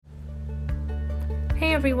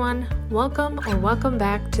Hey everyone, welcome or welcome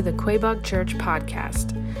back to the Quabog Church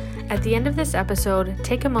podcast. At the end of this episode,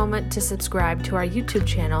 take a moment to subscribe to our YouTube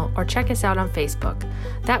channel or check us out on Facebook.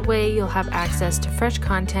 That way you'll have access to fresh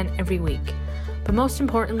content every week. But most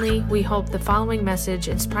importantly, we hope the following message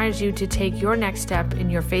inspires you to take your next step in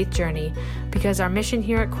your faith journey, because our mission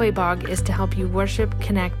here at Quabog is to help you worship,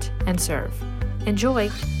 connect, and serve. Enjoy!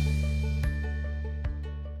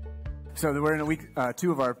 So we're in week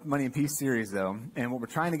 2 of our Money and Peace series, though, and what we're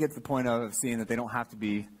trying to get to the point of seeing that they don't have to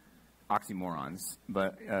be oxymorons.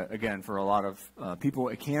 But again, for a lot of people,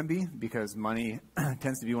 it can be, because money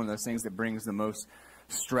tends to be one of those things that brings the most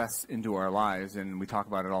stress into our lives, and we talk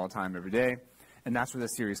about it all the time, every day. And that's where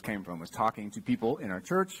this series came from, was talking to people in our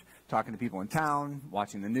church, talking to people in town,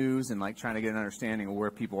 watching the news, and trying to get an understanding of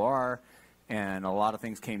where people are. And a lot of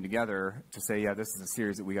things came together to say, yeah, this is a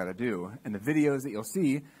series that we got to do. And the videos that you'll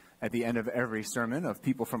see at the end of every sermon of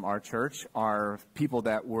people from our church are people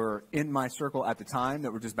that were in my circle at the time,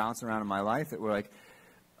 that were just bouncing around in my life, that were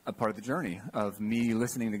a part of the journey of me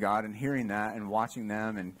listening to God and hearing that and watching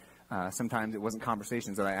them. And sometimes it wasn't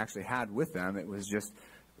conversations that I actually had with them. It was just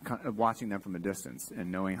watching them from a distance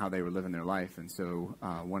and knowing how they were living their life. And so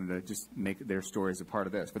wanted to just make their stories a part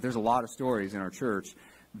of this. But there's a lot of stories in our church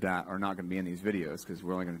that are not going to be in these videos, because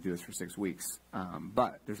we're only going to do this for 6 weeks.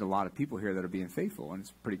 But there's a lot of people here that are being faithful, and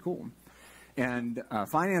it's pretty cool. And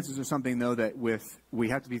finances are something, though, that we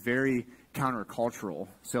have to be very countercultural.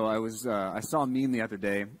 So I saw a meme the other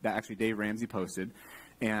day that actually Dave Ramsey posted,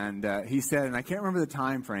 and he said, and I can't remember the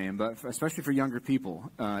time frame, but especially for younger people,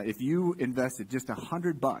 if you invested just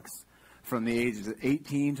 $100 from the ages of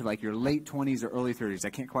 18 to your late 20s or early 30s.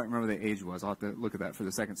 I can't quite remember the age was. I'll have to look at that for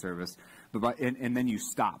the second service. And then you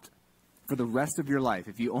stopped for the rest of your life.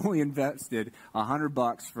 If you only invested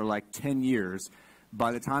 $100 for 10 years,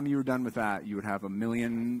 by the time you were done with that, you would have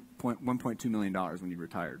 $1.2 million when you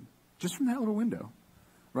retired, just from that little window,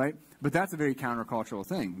 right? But that's a very countercultural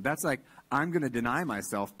thing. That's I'm going to deny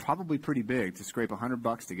myself probably pretty big to scrape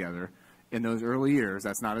 $100 together in those early years.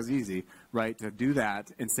 That's not as easy, right, to do that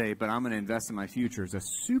and say, but I'm going to invest in my future, is a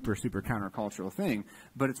super, super countercultural thing.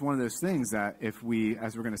 But it's one of those things that if we,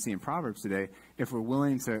 as we're going to see in Proverbs today, if we're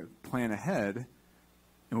willing to plan ahead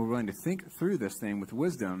and we're willing to think through this thing with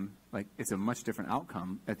wisdom, it's a much different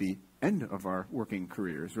outcome at the end of our working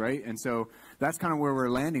careers, right? And so that's kind of where we're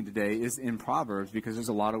landing today, is in Proverbs, because there's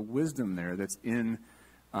a lot of wisdom there that's in,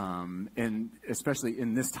 and especially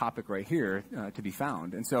in this topic right here, to be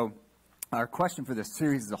found. And so our question for this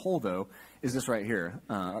series as a whole, though, is this right here,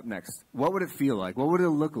 up next. What would it feel like? What would it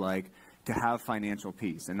look like to have financial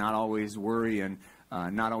peace and not always worry and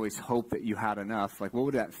not always hope that you had enough? What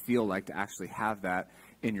would that feel like to actually have that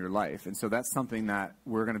in your life? And so that's something that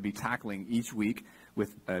we're going to be tackling each week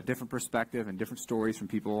with a different perspective and different stories from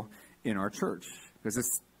people in our church. Because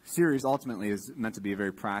this series ultimately is meant to be a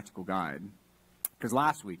very practical guide. Because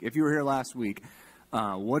last week, if you were here last week,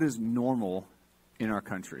 what is normal in our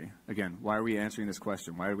country? Again, why are we answering this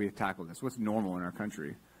question? Why do we tackle this? What's normal in our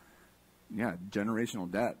country? Yeah,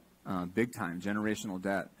 generational debt, big time generational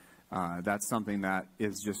debt. That's something that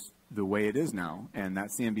is just the way it is now. And that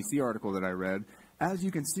CNBC article that I read, as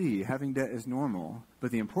you can see, having debt is normal.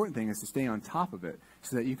 But the important thing is to stay on top of it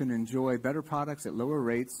so that you can enjoy better products at lower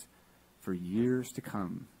rates for years to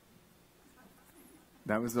come.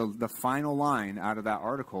 That was the final line out of that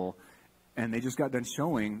article. And they just got done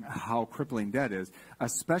showing how crippling debt is,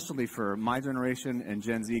 especially for my generation and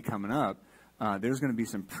Gen Z coming up. There's going to be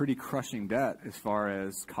some pretty crushing debt as far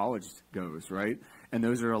as college goes, right? And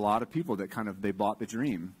those are a lot of people that they bought the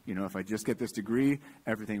dream. If I just get this degree,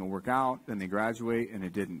 everything will work out. Then they graduate, and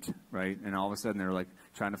it didn't, right? And all of a sudden, they're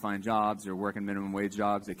trying to find jobs. They're working minimum wage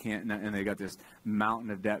jobs. They can't, and they got this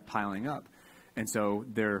mountain of debt piling up. And so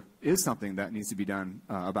there is something that needs to be done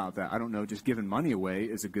about that. I don't know, just giving money away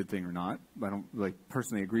is a good thing or not. I don't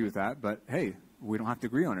personally agree with that. But, hey, we don't have to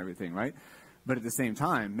agree on everything, right? But at the same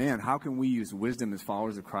time, man, how can we use wisdom as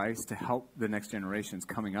followers of Christ to help the next generations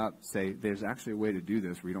coming up say there's actually a way to do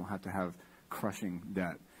this where you don't have to have crushing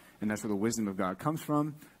debt? And that's where the wisdom of God comes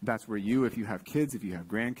from. That's where if you have kids, if you have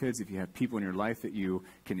grandkids, if you have people in your life that you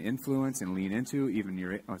can influence and lean into, even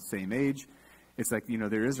your same age, it's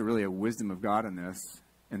there is really a wisdom of God in this,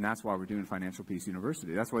 and that's why we're doing Financial Peace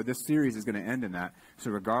University. That's why this series is going to end in that. So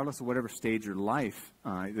regardless of whatever stage of life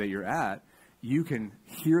that you're at, you can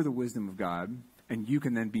hear the wisdom of God, and you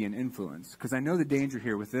can then be an influence. Because I know the danger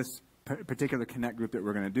here with this particular Connect group that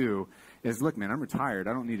we're going to do is, look, man, I'm retired.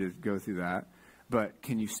 I don't need to go through that. But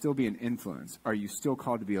can you still be an influence? Are you still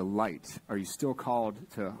called to be a light? Are you still called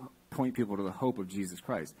to point people to the hope of Jesus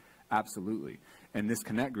Christ? Absolutely. And this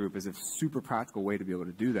Connect group is a super practical way to be able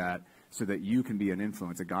to do that, so that you can be an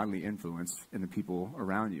influence, a godly influence in the people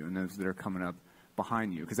around you and those that are coming up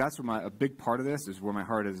behind you. Because that's where a big part of this is where my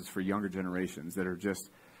heart is for younger generations that are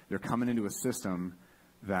they're coming into a system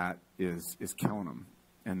that is killing them,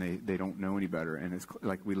 and they don't know any better. And it's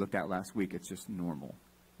like we looked at last week, it's just normal,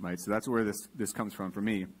 right? So that's where this comes from for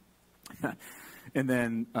me. And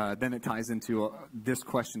then it ties into, this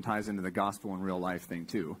question ties into the gospel in real life thing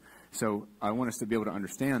too. So I want us to be able to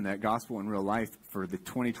understand that gospel in real life for the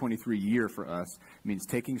 2023 year for us means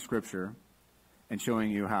taking Scripture and showing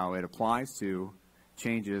you how it applies to,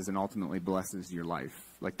 changes, and ultimately blesses your life.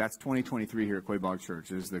 Like that's 2023 here at Quabog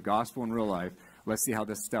Church, is the gospel in real life. Let's see how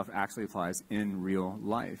this stuff actually applies in real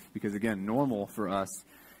life. Because again, normal for us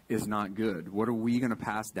is not good. What are we going to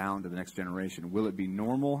pass down to the next generation? Will it be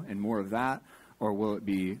normal and more of that? Or will it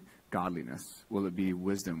be godliness? Will it be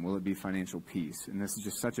wisdom? Will it be financial peace? And this is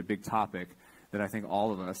just such a big topic that I think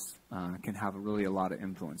all of us can have really a lot of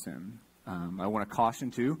influence in. I want to caution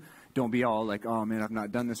too, don't be all like, oh man, I've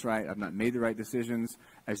not done this right. I've not made the right decisions.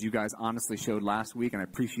 As you guys honestly showed last week, and I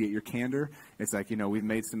appreciate your candor. It's like, we've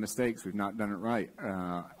made some mistakes. We've not done it right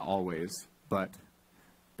always, but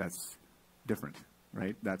that's different.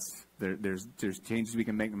 Right? There's changes we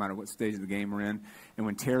can make no matter what stage of the game we're in. And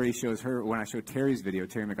when I show Terry's video,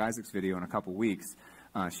 Terry McIsaac's video in a couple weeks,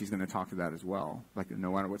 she's going to talk to that as well. Like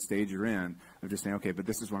no matter what stage you're in, of just saying, okay, but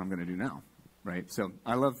this is what I'm going to do now. Right? So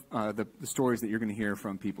I love the stories that you're going to hear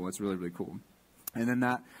from people. It's really, really cool. And then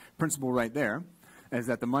that principle right there is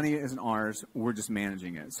that the money isn't ours, we're just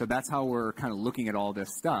managing it. So that's how we're kind of looking at all this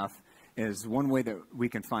stuff, is one way that we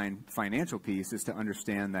can find financial peace is to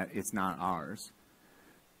understand that it's not ours.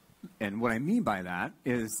 And what I mean by that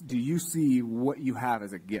is, do you see what you have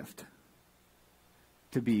as a gift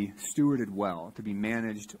to be stewarded well, to be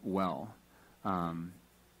managed well?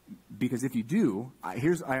 Because if you do, I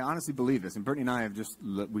honestly believe this, and Brittany and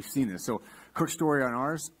I we've seen this. So, quick story on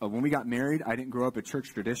ours. When we got married, I didn't grow up a church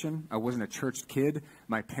tradition. I wasn't a church kid.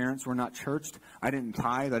 My parents were not churched. I didn't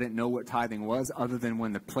tithe. I didn't know what tithing was, other than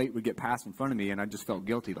when the plate would get passed in front of me, and I just felt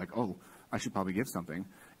guilty, like, oh, I should probably give something.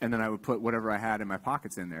 And then I would put whatever I had in my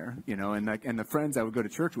pockets in there, and the friends I would go to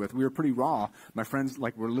church with, we were pretty raw. My friends,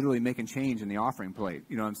 were literally making change in the offering plate.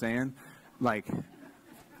 You know what I'm saying?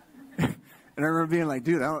 And I remember being like,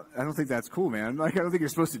 dude, I don't think that's cool, man. I don't think you're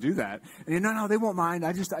supposed to do that. And no, they won't mind.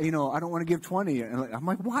 I just, I don't want to give 20. And I'm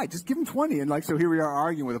like, why? Just give them 20. And so here we are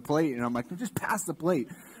arguing with a plate. And I'm like, no, just pass the plate.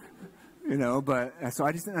 But so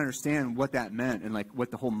I just didn't understand what that meant and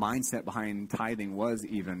what the whole mindset behind tithing was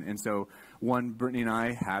even. And so Brittany and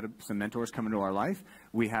I had some mentors come into our life.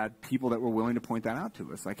 We had people that were willing to point that out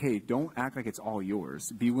to us. Like, hey, don't act like it's all yours.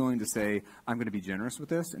 Be willing to say, I'm going to be generous with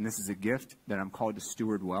this. And this is a gift that I'm called to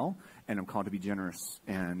steward well. And I'm called to be generous.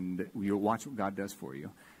 And you'll watch what God does for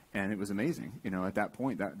you. And it was amazing. At that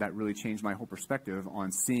point, that really changed my whole perspective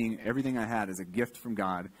on seeing everything I had as a gift from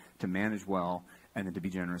God to manage well and then to be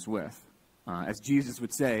generous with. As Jesus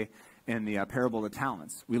would say in the parable of the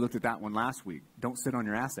talents. We looked at that one last week. Don't sit on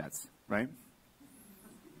your assets, right?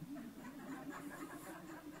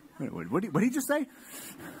 What did he just say?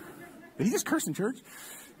 Did he just curse in church?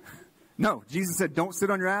 No, Jesus said, don't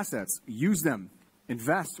sit on your assets. Use them.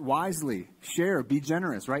 Invest wisely. Share. Be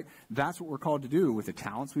generous, right? That's what we're called to do with the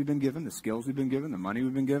talents we've been given, the skills we've been given, the money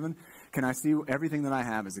we've been given. Can I see everything that I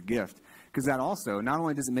have as a gift? Because that also, not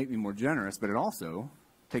only does it make me more generous, but it also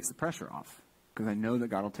takes the pressure off, because I know that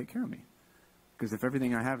God will take care of me. Because if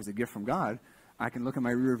everything I have is a gift from God, I can look in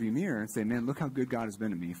my rearview mirror and say, man, look how good God has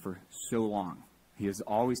been to me for so long. He has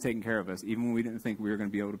always taken care of us, even when we didn't think we were going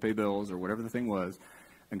to be able to pay bills or whatever the thing was,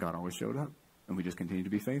 and God always showed up, and we just continue to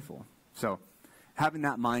be faithful. So having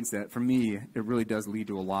that mindset, for me, it really does lead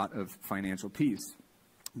to a lot of financial peace,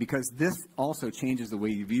 because this also changes the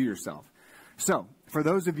way you view yourself. So for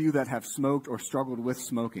those of you that have smoked or struggled with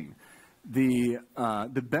smoking, the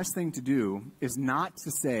best thing to do is not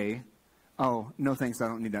to say, oh, no thanks, I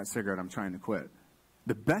don't need that cigarette, I'm trying to quit.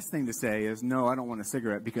 The best thing to say is, no, I don't want a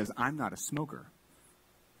cigarette because I'm not a smoker.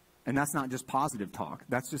 And that's not just positive talk.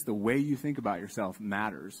 That's just the way you think about yourself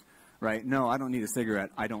matters, right? No, I don't need a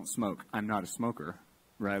cigarette, I don't smoke, I'm not a smoker.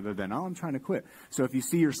 Rather than, oh, I'm trying to quit. So if you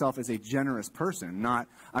see yourself as a generous person, not,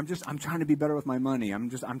 I'm trying to be better with my money,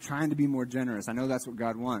 I'm trying to be more generous, I know that's what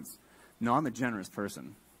God wants. No, I'm a generous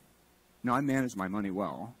person. No, I manage my money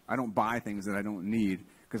well. I don't buy things that I don't need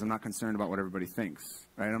because I'm not concerned about what everybody thinks.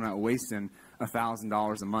 Right? I'm not wasting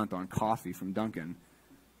 $1,000 a month on coffee from Dunkin'.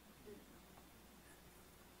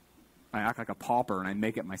 I act like a pauper and I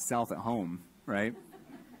make it myself at home, right?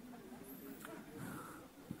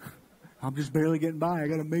 I'm just barely getting by. I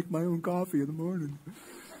got to make my own coffee in the morning.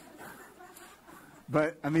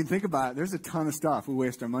 But, I mean, think about it. There's a ton of stuff we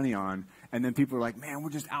waste our money on, and then people are like, man, we're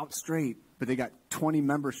just out straight. But they got 20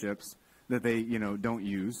 memberships that they, don't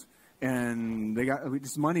use. And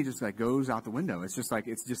this money just like goes out the window. It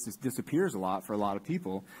disappears a lot for a lot of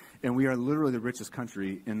people. And we are literally the richest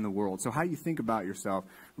country in the world. So how you think about yourself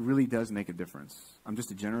really does make a difference. I'm just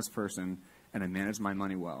a generous person, and I manage my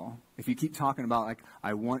money well. If you keep talking about like,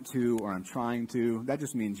 I want to, or I'm trying to, that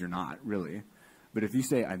just means you're not really. But if you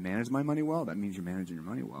say, I manage my money well, that means you're managing your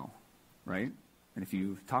money well, right? And if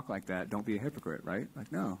you talk like that, don't be a hypocrite, right?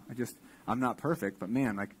 Like, no, I'm not perfect, but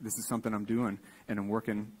man, like this is something I'm doing and I'm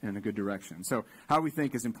working in a good direction. So how we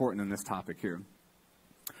think is important in this topic here.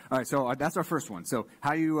 All right, so that's our first one. So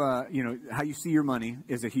how you see your money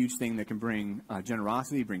is a huge thing that can bring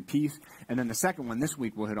generosity, bring peace. And then the second one this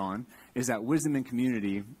week we'll hit on is that wisdom and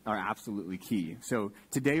community are absolutely key. So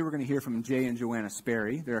today we're going to hear from Jay and Joanna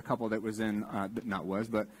Sperry. They're a couple that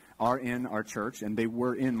are in our church, and they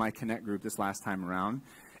were in my Connect group this last time around.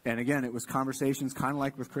 And again, it was conversations kind of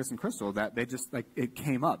like with Chris and Crystal that they just like it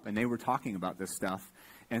came up and they were talking about this stuff.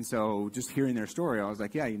 And so just hearing their story, I was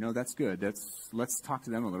like, yeah, that's good. Let's talk to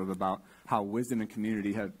them a little bit about how wisdom and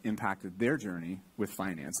community have impacted their journey with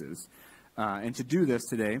finances. And to do this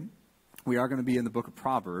today, we are going to be in the book of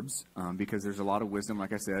Proverbs because there's a lot of wisdom,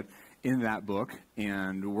 like I said, in that book.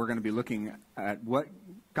 And we're going to be looking at what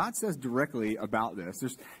God says directly about this.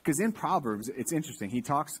 Because in Proverbs, it's interesting. He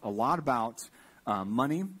talks a lot about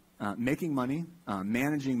money, making money,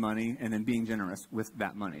 managing money, and then being generous with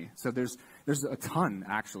that money. So there's a ton,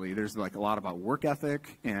 actually. There's like a lot about work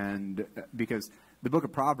ethic, and because the book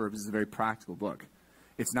of Proverbs is a very practical book.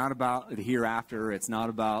 It's not about the hereafter. It's not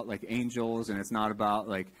about like angels, and it's not about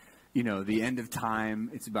like, the end of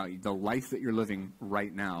time. It's about the life that you're living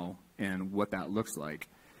right now and what that looks like.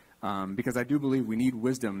 Because I do believe we need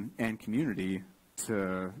wisdom and community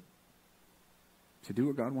to do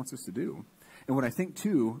what God wants us to do. And what I think,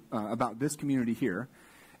 too, about this community here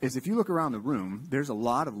is if you look around the room, there's a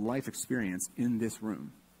lot of life experience in this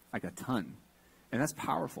room, like a ton. And that's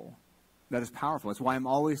powerful. That is powerful. That's why I'm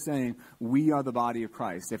always saying we are the body of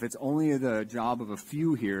Christ. If it's only the job of a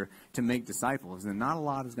few here to make disciples, then not a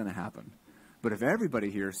lot is going to happen. But if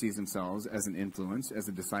everybody here sees themselves as an influence, as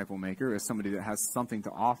a disciple maker, as somebody that has something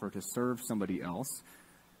to offer to serve somebody else,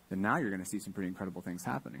 then now you're going to see some pretty incredible things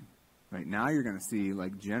happening. Right? Now you're going to see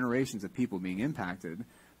like generations of people being impacted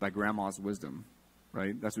by grandma's wisdom.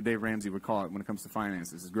 Right? That's what Dave Ramsey would call it when it comes to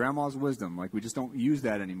finances. It's grandma's wisdom. Like we just don't use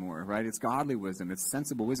that anymore. Right? It's godly wisdom. It's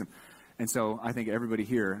sensible wisdom. And so I think everybody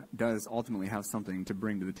here does ultimately have something to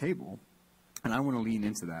bring to the table. And I want to lean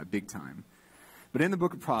into that big time. But in the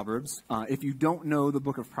book of Proverbs, if you don't know the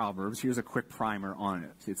book of Proverbs, here's a quick primer on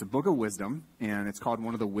it. It's a book of wisdom, and it's called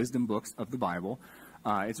one of the wisdom books of the Bible.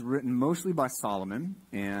 It's written mostly by Solomon,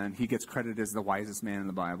 and he gets credited as the wisest man in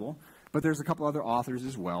the Bible. But there's a couple other authors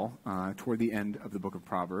as well toward the end of the book of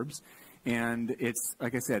Proverbs. And it's,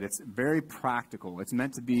 like I said, it's very practical. It's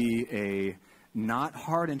meant to be a not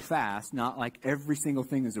hard and fast, not like every single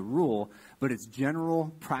thing is a rule, but it's general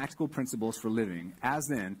practical principles for living. As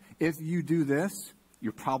in, if you do this,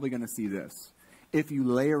 you're probably going to see this. If you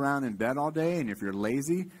lay around in bed all day and if you're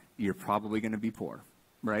lazy, you're probably going to be poor,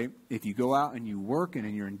 right? If you go out and you work and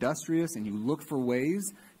you're industrious and you look for ways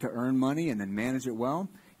to earn money and then manage it well,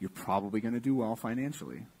 you're probably going to do well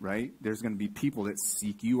financially, right? There's going to be people that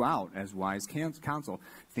seek you out as wise counsel.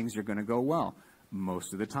 Things are going to go well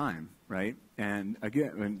most of the time, right? And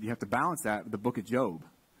again, you have to balance that with the book of Job.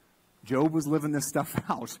 Job was living this stuff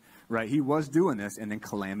out, right? He was doing this, and then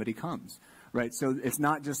calamity comes, right? So it's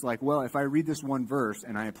not just like, well, if I read this one verse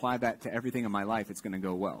and I apply that to everything in my life, it's going to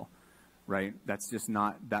go well, right? That's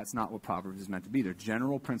not what Proverbs is meant to be. They're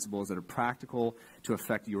general principles that are practical to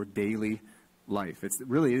affect your daily life. It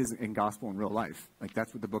really is in gospel and real life. Like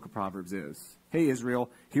that's what the book of Proverbs is. Hey,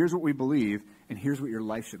 Israel, here's what we believe, and here's what your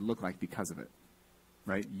life should look like because of it.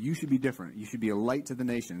 Right? You should be different. You should be a light to the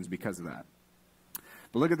nations because of that.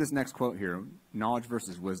 But look at this next quote here, knowledge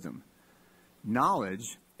versus wisdom.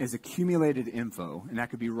 Knowledge is accumulated info, and that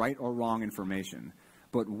could be right or wrong information.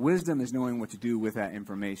 But wisdom is knowing what to do with that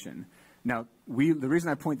information. Now, the reason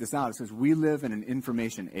I point this out is because we live in an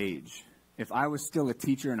information age. If I was still a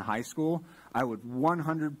teacher in high school, I would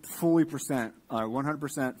 100%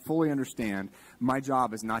 fully understand my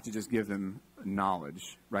job is not to just give them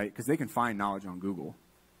knowledge, right? Because they can find knowledge on Google,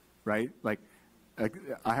 right? Like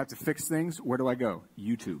I have to fix things. Where do I go?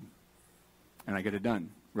 YouTube, and I get it done,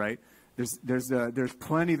 right? There's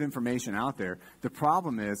plenty of information out there. The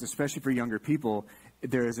problem is, especially for younger people,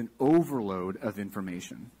 there is an overload of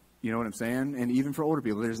information. You know what I'm saying? And even for older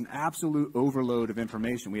people, there's an absolute overload of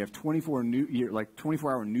information. We have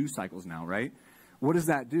 24-hour news cycles now, right? What does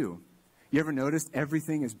that do? You ever noticed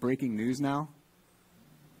everything is breaking news now?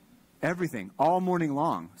 Everything, all morning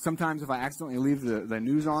long. Sometimes if I accidentally leave the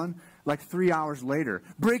news on, like 3 hours later,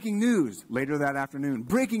 breaking news later that afternoon.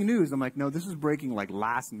 Breaking news. I'm like, no, this was breaking like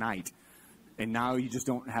last night. And now you just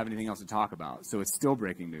don't have anything else to talk about. So it's still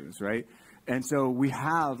breaking news, right? And so we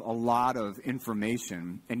have a lot of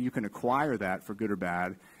information, and you can acquire that for good or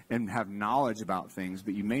bad and have knowledge about things,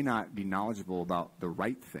 but you may not be knowledgeable about the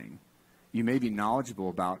right thing. You may be knowledgeable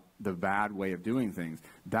about the bad way of doing things.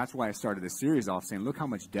 That's why I started this series off saying, look how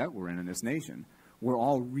much debt we're in this nation. We're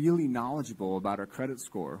all really knowledgeable about our credit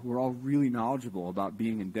score. We're all really knowledgeable about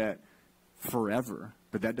being in debt forever,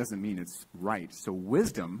 but that doesn't mean it's right. So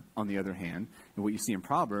wisdom, on the other hand, and what you see in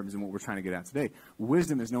Proverbs and what we're trying to get at today,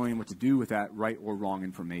 wisdom is knowing what to do with that right or wrong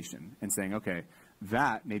information and saying, okay,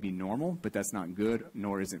 that may be normal, but that's not good,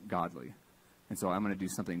 nor is it godly. And so I'm going to do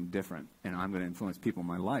something different, and I'm going to influence people in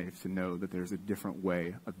my life to know that there's a different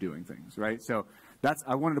way of doing things, right? So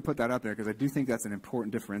I wanted to put that up there because I do think that's an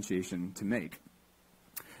important differentiation to make.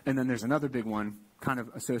 And then there's another big one kind of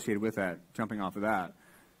associated with that, jumping off of that.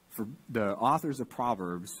 For the authors of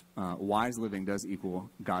Proverbs, wise living does equal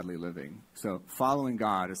godly living. So following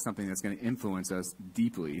God is something that's going to influence us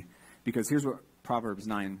deeply, because here's what Proverbs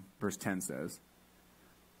 9, verse 10 says.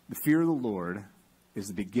 The fear of the Lord is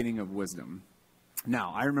the beginning of wisdom.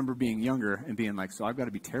 Now, I remember being younger and being like, so I've got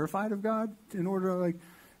to be terrified of God in order to like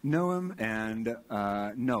know him? And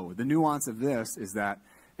no, the nuance of this is that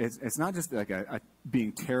it's not just like a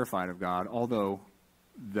being terrified of God, although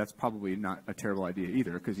that's probably not a terrible idea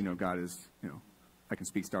either, because, God is, I can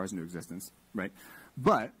speak stars into existence, right?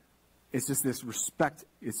 But it's just this respect,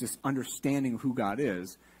 it's this understanding of who God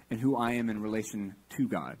is and who I am in relation to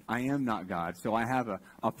God. I am not God, so I have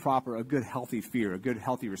a good, healthy fear, a good,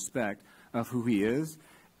 healthy respect of who he is.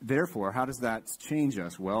 Therefore, how does that change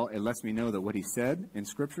us? Well, it lets me know that what he said in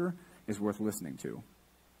Scripture is worth listening to.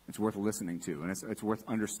 It's worth listening to, and it's worth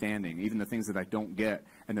understanding, even the things that I don't get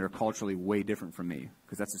and that are culturally way different from me,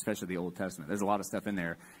 because that's especially the Old Testament. There's a lot of stuff in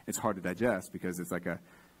there it's hard to digest because it's like a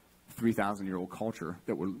 3,000-year-old culture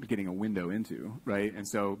that we're getting a window into, right? And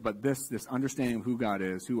so, but this understanding of who God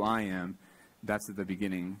is, who I am, that's at the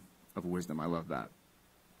beginning of wisdom. I love that.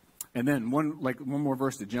 And then one more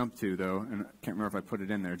verse to jump to, though, and I can't remember if I put it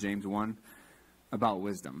in there, James 1, about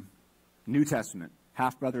wisdom. New Testament,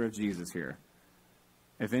 half-brother of Jesus here.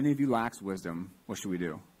 If any of you lacks wisdom, what should we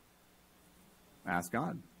do? Ask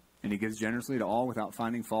God. And he gives generously to all without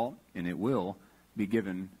finding fault, and it will be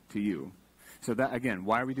given to you. So that, again,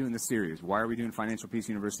 why are we doing this series? Why are we doing Financial Peace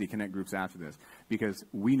University Connect groups after this? Because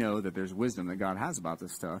we know that there's wisdom that God has about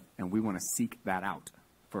this stuff, and we want to seek that out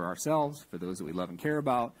for ourselves, for those that we love and care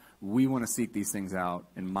about. We want to seek these things out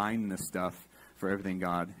and mine this stuff for everything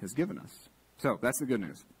God has given us. So that's the good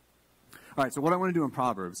news. All right, so what I want to do in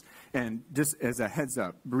Proverbs, and just as a heads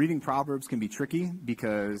up, reading Proverbs can be tricky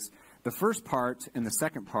because the first part and the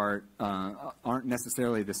second part aren't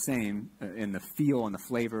necessarily the same in the feel and the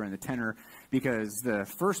flavor and the tenor, because the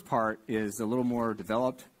first part is a little more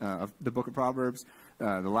developed of the book of Proverbs,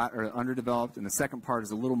 the latter underdeveloped, and the second part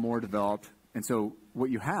is a little more developed. And so what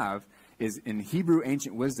you have is in Hebrew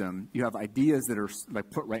ancient wisdom, you have ideas that are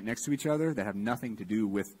like put right next to each other that have nothing to do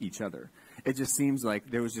with each other. It just seems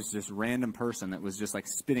like there was just this random person that was just like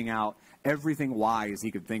spitting out everything wise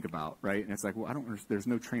he could think about, right? And it's like, well, there's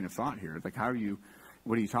no train of thought here. It's like,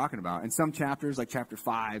 what are you talking about? And some chapters, like chapter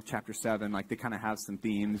 5, chapter 7, like they kind of have some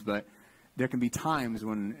themes, but there can be times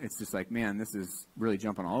when it's just like, man, this is really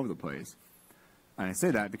jumping all over the place. And I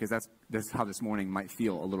say that because that's how this morning might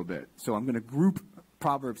feel a little bit. So I'm going to group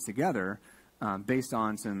Proverbs together based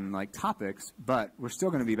on some like topics, but we're still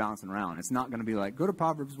going to be bouncing around. It's not going to be like, go to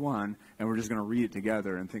Proverbs 1, and we're just going to read it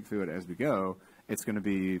together and think through it as we go. It's going to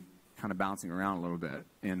be kind of bouncing around a little bit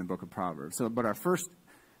in the book of Proverbs. So, but our first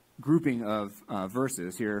grouping of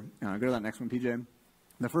verses here, go to that next one, PJ.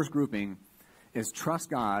 The first grouping is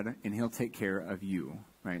trust God, and he'll take care of you,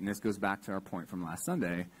 right? And this goes back to our point from last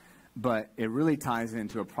Sunday. But it really ties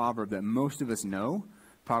into a proverb that most of us know,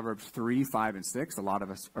 Proverbs 3, 5, and 6. A lot of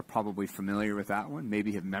us are probably familiar with that one,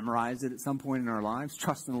 maybe have memorized it at some point in our lives.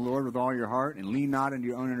 Trust in the Lord with all your heart and lean not into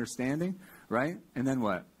your own understanding, right? And then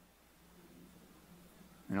what?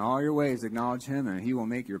 In all your ways acknowledge him, and he will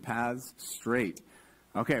make your paths straight.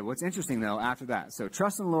 Okay, what's interesting, though, after that. So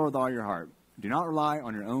trust in the Lord with all your heart. Do not rely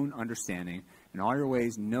on your own understanding. In all your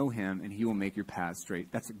ways, know him, and he will make your paths straight.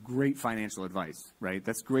 That's great financial advice, right?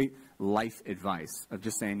 That's great life advice of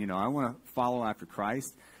just saying, I want to follow after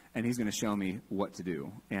Christ, and he's going to show me what to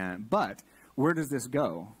do. But where does this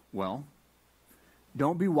go? Well,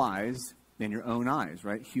 don't be wise in your own eyes,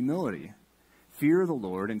 right? Humility. Fear the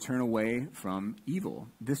Lord and turn away from evil.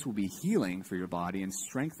 This will be healing for your body and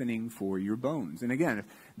strengthening for your bones. And again,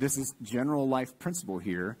 this is general life principle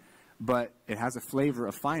here, but it has a flavor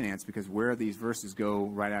of finance because where these verses go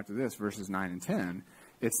right after this, verses 9 and 10,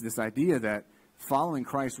 it's this idea that following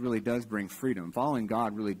Christ really does bring freedom. Following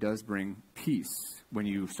God really does bring peace when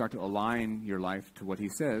you start to align your life to what he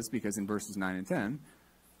says, because in verses 9 and 10,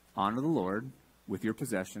 honor the Lord with your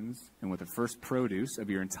possessions and with the first produce of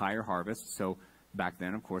your entire harvest. So back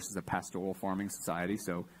then, of course, it's a pastoral farming society.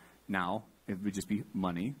 So now it would just be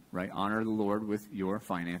money, right? Honor the Lord with your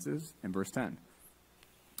finances. In verse 10,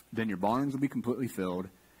 then your barns will be completely filled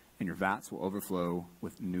and your vats will overflow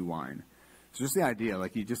with new wine. So just the idea,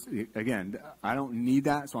 like again, I don't need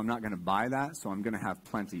that, so I'm not going to buy that, so I'm going to have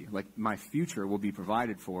plenty. Like my future will be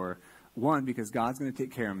provided for, one, because God's going to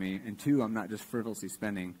take care of me, and two, I'm not just frivolously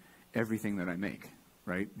spending everything that I make,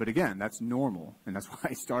 right? But again, that's normal, and that's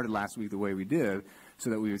why I started last week the way we did, so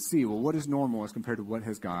that we would see, well, what is normal as compared to what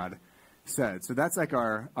has God said? So that's like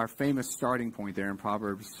our famous starting point there in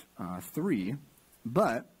Proverbs 3,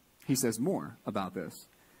 but he says more about this.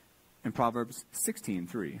 In Proverbs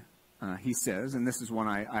 16:3. He says, and this is one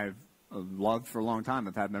I've loved for a long time,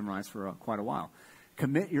 I've had memorized for quite a while.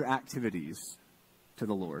 Commit your activities to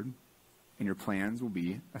the Lord, and your plans will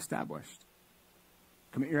be established.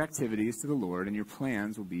 Commit your activities to the Lord, and your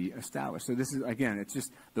plans will be established. So this is, again, it's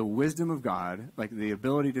just the wisdom of God, like the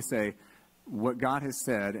ability to say what God has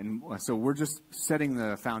said. And so we're just setting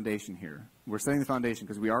the foundation here. We're setting the foundation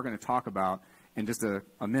because we are going to talk about, in just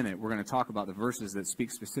a minute, we're going to talk about the verses that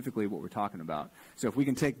speak specifically what we're talking about. So if we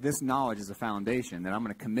can take this knowledge as a foundation, that I'm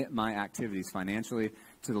going to commit my activities financially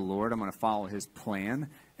to the Lord, I'm going to follow his plan,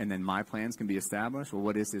 and then my plans can be established. Well,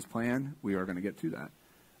 what is his plan? We are going to get to that.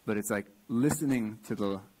 But it's like listening to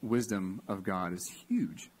the wisdom of God is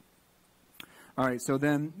huge. All right, so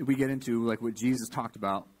then we get into like what Jesus talked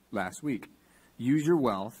about last week. Use your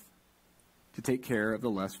wealth to take care of the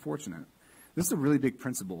less fortunate. This is a really big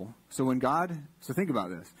principle. So think about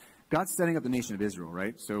this. God's setting up the nation of Israel,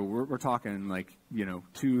 right? So we're talking like,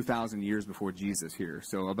 2,000 years before Jesus here.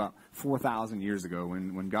 So about 4,000 years ago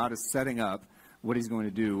when God is setting up what he's going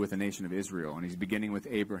to do with the nation of Israel. And he's beginning with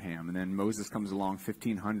Abraham. And then Moses comes along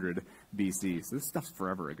 1,500 BC. So this stuff's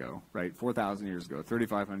forever ago, right? 4,000 years ago,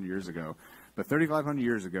 3,500 years ago. But 3,500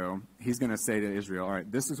 years ago, he's going to say to Israel, all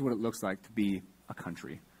right, this is what it looks like to be a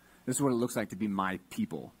country. This is what it looks like to be my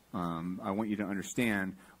people. I want you to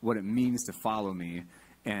understand what it means to follow me.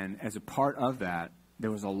 And as a part of that,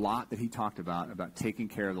 there was a lot that he talked about taking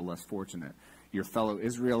care of the less fortunate. Your fellow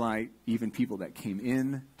Israelite, even people that came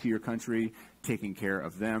in to your country, taking care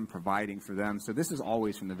of them, providing for them. So this has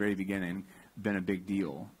always, from the very beginning, been a big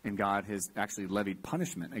deal. And God has actually levied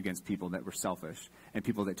punishment against people that were selfish and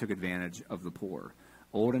people that took advantage of the poor.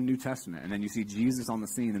 Old and New Testament. And then you see Jesus on the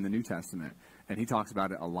scene in the New Testament. And he talks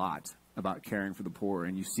about it a lot, about caring for the poor.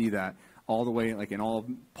 And you see that all the way, like in all of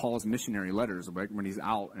Paul's missionary letters, like when he's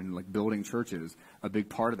out and like building churches, a big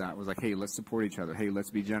part of that was like, hey, let's support each other. Hey,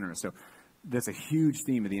 let's be generous. So that's a huge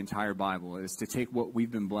theme of the entire Bible, is to take what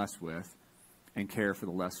we've been blessed with and care for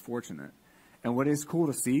the less fortunate. And what is cool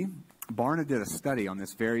to see, Barna did a study on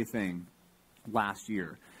this very thing last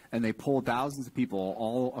year. And they polled thousands of people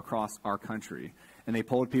all across our country. And they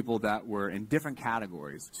polled people that were in different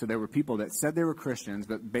categories. So there were people that said they were Christians,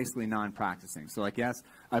 but basically non-practicing. So like, yes,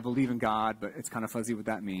 I believe in God, but it's kind of fuzzy what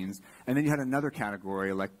that means. And then you had another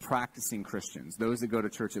category, like practicing Christians, those that go to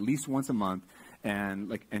church at least once a month,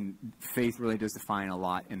 and faith really does define a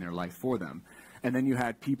lot in their life for them. And then you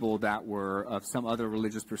had people that were of some other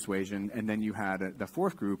religious persuasion, and then you had the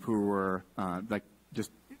fourth group who were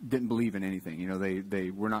just didn't believe in anything.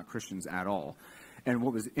 They were not Christians at all. And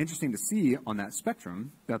what was interesting to see on that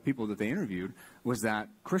spectrum, the people that they interviewed, was that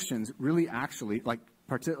Christians really actually, like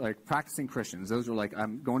practicing Christians, those are like,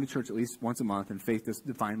 I'm going to church at least once a month and faith does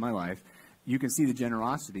define my life. You can see the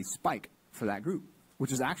generosity spike for that group,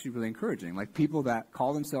 which is actually really encouraging. Like people that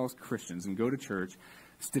call themselves Christians and go to church,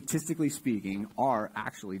 statistically speaking, are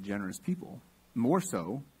actually generous people. More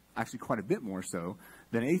so, actually quite a bit more so,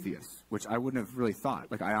 than atheists, which I wouldn't have really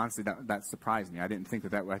thought. Like I honestly, that surprised me. I didn't think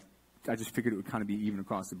that I just figured it would kind of be even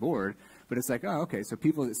across the board. But it's like, oh, okay, so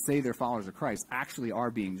people that say they're followers of Christ actually are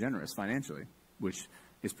being generous financially, which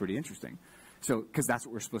is pretty interesting. So, because that's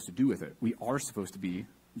what we're supposed to do with it. We are supposed to be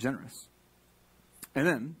generous. And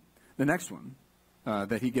then the next one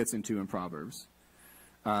that he gets into in Proverbs,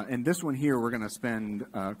 and this one here we're going to spend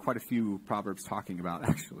quite a few Proverbs talking about,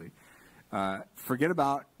 actually. Forget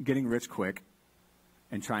about getting rich quick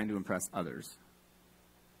and trying to impress others.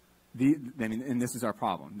 And this is our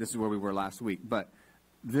problem. This is where we were last week. But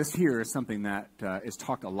this here is something that is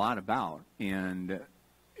talked a lot about, and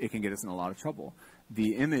it can get us in a lot of trouble.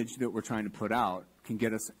 The image that we're trying to put out can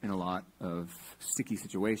get us in a lot of sticky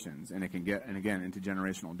situations, and it can get, and again, into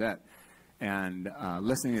generational debt. And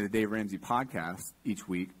listening to the Dave Ramsey podcast each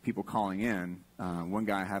week, people calling in, one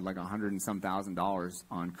guy had like $100 and some thousand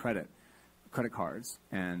on credit cards,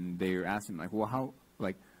 and they were asking like, well, how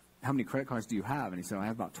many credit cards do you have? And he said, I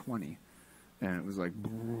have about 20. And it was like,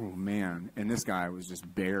 oh, man. And this guy was just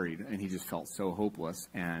buried, and he just felt so hopeless.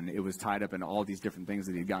 And it was tied up in all these different things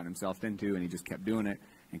that he'd gotten himself into, and he just kept doing it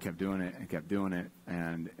and kept doing it and kept doing it.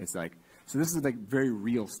 And it's like, so this is like very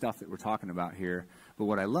real stuff that we're talking about here. But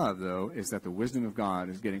what I love, though, is that the wisdom of God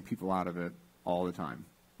is getting people out of it all the time,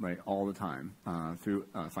 right? All the time, through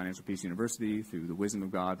Financial Peace University, through the wisdom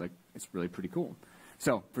of God. Like, it's really pretty cool.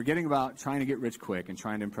 So forgetting about trying to get rich quick and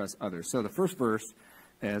trying to impress others. So the first verse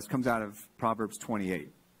comes out of Proverbs 28.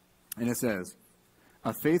 And it says,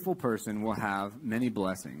 a faithful person will have many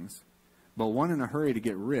blessings, but one in a hurry to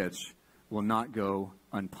get rich will not go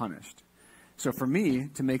unpunished. So for me,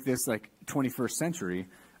 to make this like 21st century,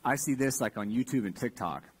 I see this like on YouTube and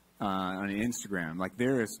TikTok, on Instagram. Like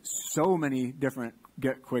there is so many different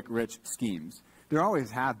get quick rich schemes. There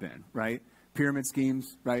always have been, right? Pyramid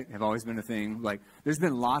schemes, right, have always been a thing. Like there's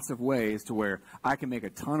been lots of ways to where I can make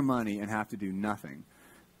a ton of money and have to do nothing.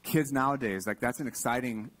 Kids nowadays, like that's an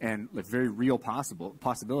exciting and like very real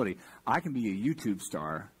possibility. I can be a YouTube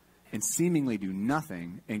star and seemingly do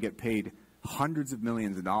nothing and get paid hundreds of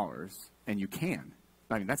millions of dollars, and you can.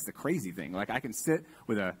 I mean, that's the crazy thing. Like I can sit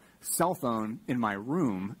with a cell phone in my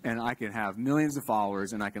room and I can have millions of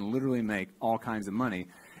followers and I can literally make all kinds of money.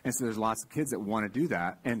 And so there's lots of kids that want to do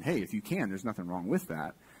that. And hey, if you can, there's nothing wrong with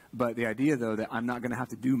that. But the idea, though, that I'm not going to have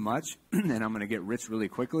to do much and I'm going to get rich really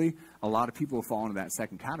quickly, a lot of people fall into that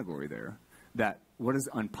second category there. That what does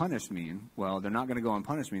unpunished mean? Well, they're not going to go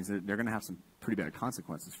unpunished means that they're going to have some pretty bad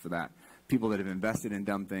consequences for that. People that have invested in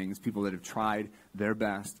dumb things, people that have tried their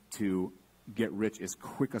best to get rich as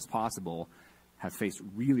quick as possible have faced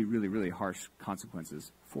really, really, really harsh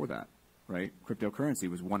consequences for that, right? Cryptocurrency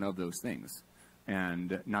was one of those things.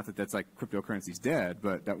 And not that that's like cryptocurrency's dead,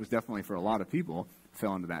 but that was definitely for a lot of people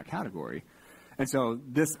fell into that category. And so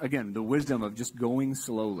this, again, the wisdom of just going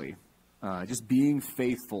slowly, just being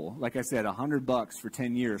faithful. Like I said, $100 for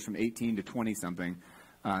 10 years from 18 to 20 something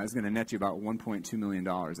is going to net you about $1.2 million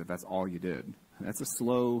if that's all you did. That's a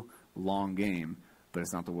slow, long game, but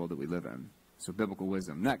it's not the world that we live in. So biblical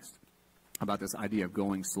wisdom. Next, about this idea of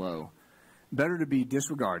going slow. Better to be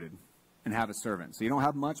disregarded and have a servant. So you don't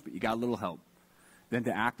have much, but you got a little help, than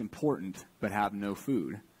to act important but have no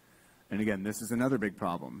food. And again, this is another big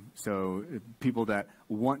problem. So people that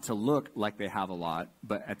want to look like they have a lot,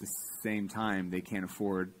 but at the same time, they can't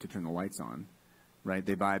afford to turn the lights on, right?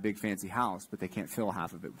 They buy a big fancy house, but they can't fill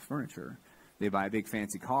half of it with furniture. They buy a big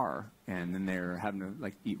fancy car, and then they're having to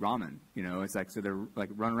like eat ramen. You know, it's like, so they're like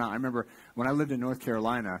running around. I remember when I lived in North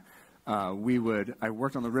Carolina, I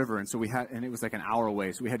worked on the river, and so and it was like an hour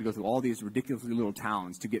away, so we had to go through all these ridiculously little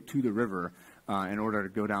towns to get to the river in order to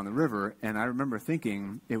go down the river. And I remember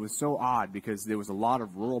thinking it was so odd because there was a lot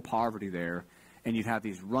of rural poverty there, and you'd have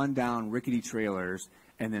these rundown, rickety trailers,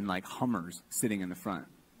 and then like Hummers sitting in the front,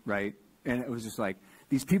 right? And it was just like,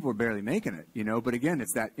 these people are barely making it, you know? But again,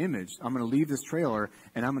 it's that image. I'm going to leave this trailer,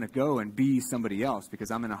 and I'm going to go and be somebody else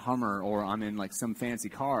because I'm in a Hummer or I'm in, like, some fancy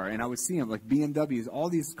car. And I would see them, like, BMWs, all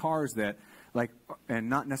these cars that, like, and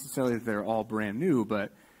not necessarily that they're all brand new,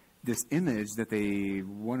 but this image that they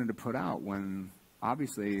wanted to put out when,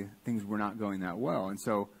 obviously, things were not going that well. And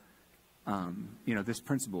so, you know, this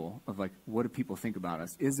principle of, like, what do people think about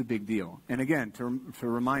us is a big deal. And again, to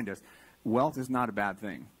remind us, wealth is not a bad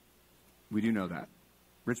thing. We do know that.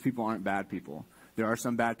 Rich people aren't bad people. There are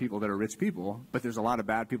some bad people that are rich people, but there's a lot of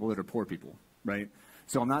bad people that are poor people, right?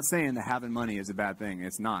 So I'm not saying that having money is a bad thing.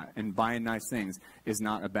 It's not. And buying nice things is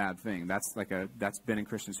not a bad thing. That's been in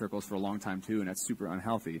Christian circles for a long time too, and that's super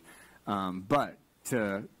unhealthy. But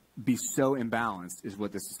to be so imbalanced is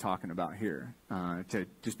what this is talking about here. To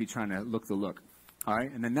just be trying to look the look. All right,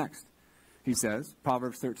 and then next, he says,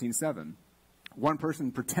 Proverbs 13:7. One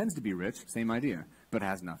person pretends to be rich, same idea, but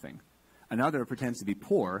has nothing. Another pretends to be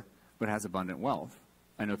poor, but has abundant wealth.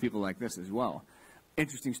 I know people like this as well.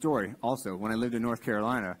 Interesting story also. When I lived in North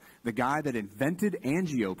Carolina, the guy that invented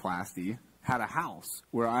angioplasty had a house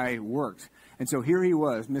where I worked. And so here he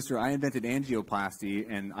was, Mr. I invented angioplasty,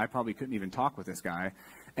 and I probably couldn't even talk with this guy.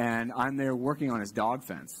 And I'm there working on his dog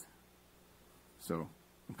fence. So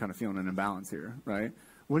I'm kind of feeling an imbalance here, right?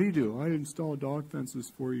 What do you do? I install dog fences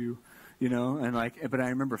for you, you know? And like, but I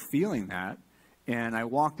remember feeling that. And I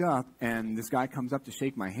walked up, and this guy comes up to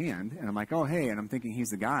shake my hand, and I'm like, oh, hey, and I'm thinking he's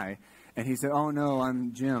the guy. And he said, oh, no,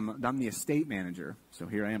 I'm Jim. I'm the estate manager. So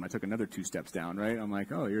here I am. I took another 2 steps down, right? I'm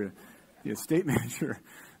like, oh, you're the estate manager.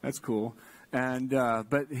 That's cool. And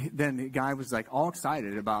but then the guy was like all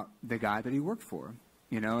excited about the guy that he worked for,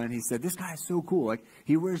 you know, and he said, this guy is so cool. Like,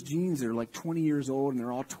 he wears jeans that are like 20 years old, and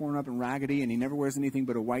they're all torn up and raggedy, and he never wears anything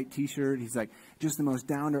but a white T-shirt. He's like just the most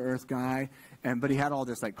down-to-earth guy. But he had all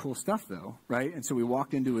this like cool stuff, though, right? And so we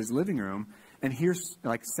walked into his living room, and here's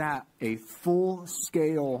like sat a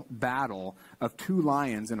full-scale battle of 2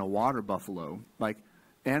 lions and a water buffalo, like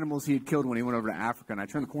animals he had killed when he went over to Africa. And I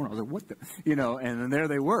turned the corner. I was like, what the, you know, and then there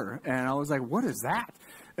they were. And I was like, what is that?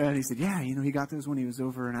 And he said, yeah, you know, he got those when he was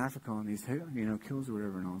over in Africa on these, you know, kills or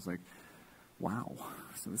whatever. And I was like, wow.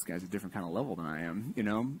 So this guy's a different kind of level than I am, you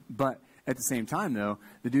know. But at the same time, though,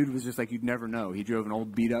 the dude was just like, you'd never know. He drove an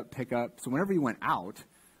old beat-up pickup. So whenever he went out,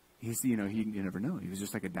 you never know. He was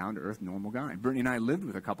just like a down-to-earth, normal guy. Brittany and I lived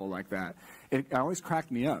with a couple like that. It always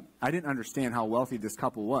cracked me up. I didn't understand how wealthy this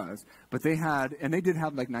couple was, but they did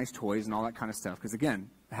have like nice toys and all that kind of stuff. Because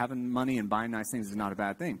again, having money and buying nice things is not a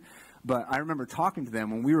bad thing. But I remember talking to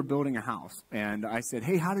them when we were building a house, and I said,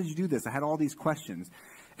 hey, how did you do this? I had all these questions.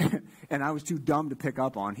 And I was too dumb to pick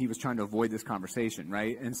up on. He was trying to avoid this conversation,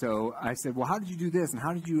 right? And so I said, well, how did you do this? And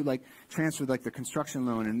how did you, like, transfer, like, the construction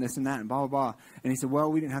loan and this and that and blah, blah, blah? And he said,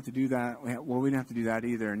 well, we didn't have to do that. Well, we didn't have to do that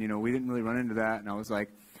either. And, you know, we didn't really run into that. And I was like,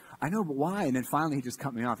 I know, but why? And then finally he just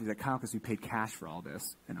cut me off. He's like, Kyle, because we paid cash for all this.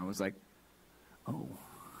 And I was like, oh.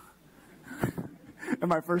 And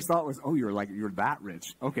my first thought was, oh, you're that rich.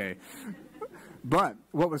 Okay. But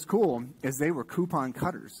what was cool is they were coupon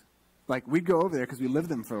cutters. Like, we'd go over there because we lived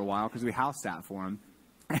them for a while because we house sat for them.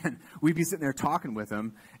 And we'd be sitting there talking with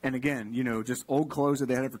them. And again, you know, just old clothes that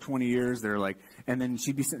they had for 20 years. They're like, and then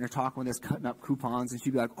she'd be sitting there talking with us, cutting up coupons. And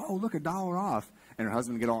she'd be like, oh, look, $1 off. And her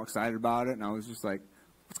husband would get all excited about it. And I was just like,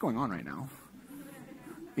 what's going on right now?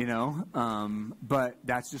 You know, but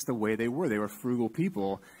that's just the way they were. They were frugal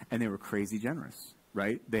people, and they were crazy generous,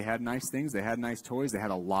 right? They had nice things. They had nice toys. They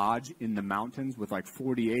had a lodge in the mountains with like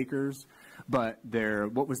 40 acres. But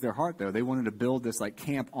what was their heart, though? They wanted to build this like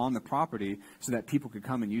camp on the property so that people could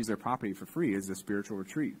come and use their property for free as a spiritual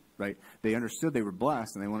retreat, right? They understood they were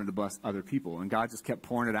blessed, and they wanted to bless other people. And God just kept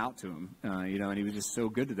pouring it out to them, you know, and he was just so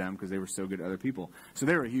good to them because they were so good to other people. So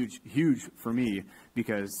they were huge, huge for me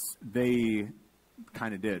because they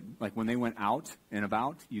kind of did. Like, when they went out and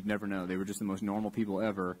about, you'd never know. They were just the most normal people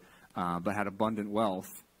ever, but had abundant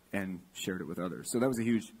wealth and shared it with others. So that was a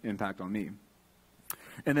huge impact on me.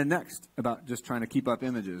 And then next, about just trying to keep up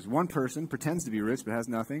images. One person pretends to be rich but has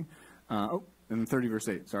nothing. And then 30 verse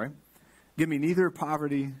 8, sorry. Give me neither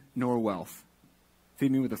poverty nor wealth.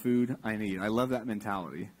 Feed me with the food I need. I love that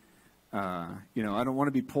mentality. You know, I don't want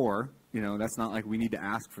to be poor. You know, that's not like we need to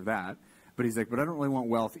ask for that. But he's like, but I don't really want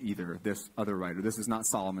wealth either, this other writer. This is not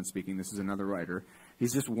Solomon speaking. This is another writer. He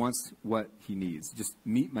just wants what he needs. Just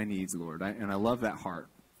meet my needs, Lord. And I love that heart.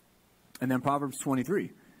 And then Proverbs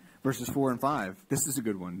 23. Verses 4 and 5. This is a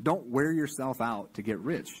good one. Don't wear yourself out to get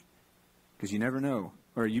rich, because you never know,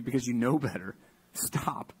 or because you know better.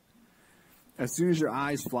 Stop. As soon as your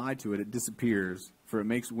eyes fly to it, it disappears, for it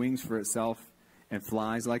makes wings for itself and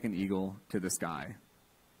flies like an eagle to the sky.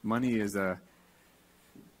 Money is a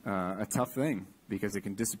tough thing because it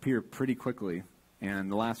can disappear pretty quickly,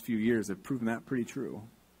 and the last few years have proven that pretty true.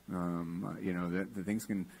 You know, that things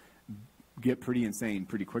can get pretty insane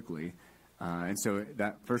pretty quickly. And so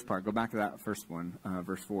that first part, go back to that first one,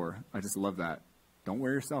 verse 4. I just love that. Don't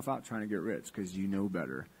wear yourself out trying to get rich because you know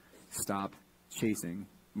better. Stop chasing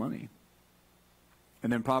money.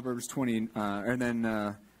 And then Proverbs 20, and then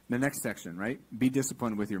the next section, right? Be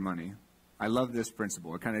disciplined with your money. I love this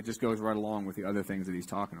principle. It kind of just goes right along with the other things that he's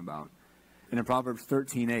talking about. And in Proverbs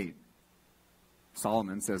 13:8,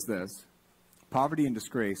 Solomon says this: poverty and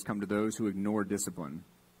disgrace come to those who ignore discipline,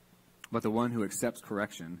 but the one who accepts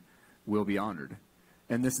correction will be honored.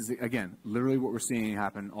 And this is, again, literally what we're seeing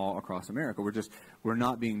happen all across America. We're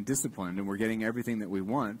not being disciplined, and we're getting everything that we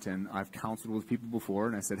want. And I've counseled with people before,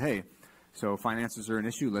 and I said, hey, so finances are an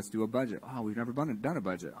issue. Let's do a budget. Oh, we've never done a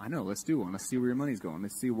budget. I know. Let's do one. Let's see where your money's going.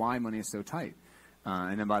 Let's see why money is so tight.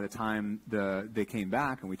 And then by the time they came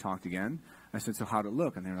back and we talked again, I said, so how'd it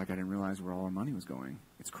look? And they're like, I didn't realize where all our money was going.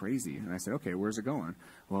 It's crazy. And I said, okay, where's it going?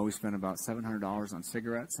 Well, we spent about $700 on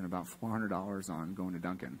cigarettes and about $400 on going to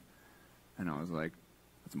Dunkin'. And I was like,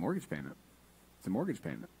 it's a mortgage payment. It's a mortgage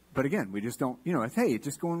payment. But again, we just don't, you know, hey,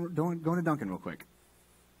 just going to Dunkin' real quick.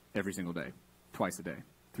 Every single day. Twice a day.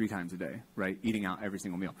 3 times a day, right? Eating out every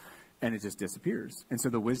single meal. And it just disappears. And so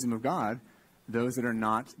the wisdom of God those that are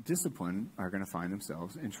not disciplined are going to find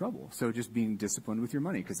themselves in trouble. So just being disciplined with your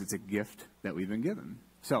money, because it's a gift that we've been given.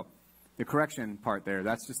 So the correction part there,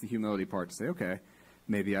 that's just the humility part to say, okay,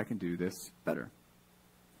 maybe I can do this better.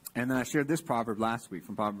 And then I shared this proverb last week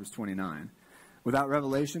from Proverbs 29. Without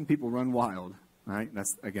revelation, people run wild. Right?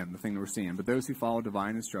 That's, again, the thing that we're seeing. But those who follow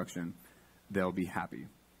divine instruction, they'll be happy.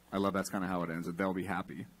 I love that's kind of how it ends, that they'll be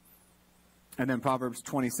happy. And then Proverbs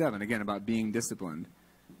 27, again, about being disciplined.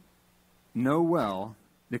 Know well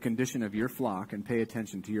the condition of your flock and pay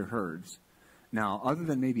attention to your herds. Now, other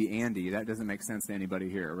than maybe Andy, that doesn't make sense to anybody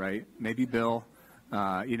here, right? Maybe Bill. We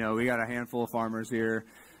got a handful of farmers here.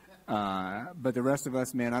 But the rest of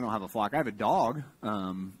us, man, I don't have a flock. I have a dog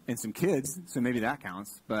and some kids, so maybe that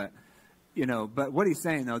counts. But what he's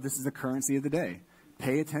saying, though, this is the currency of the day.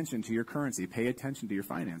 Pay attention to your currency. Pay attention to your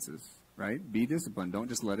finances, right? Be disciplined. Don't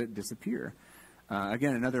just let it disappear.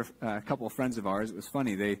 Again, another couple of friends of ours, it was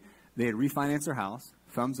funny. They had refinanced their house,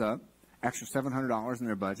 thumbs up, extra $700 in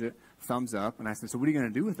their budget, thumbs up. And I said, so what are you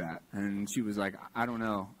going to do with that? And she was like, I don't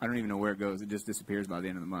know. I don't even know where it goes. It just disappears by the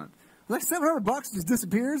end of the month. I was like, $700 just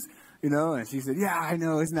disappears? And she said, yeah, I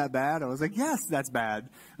know. Isn't that bad? I was like, yes, that's bad.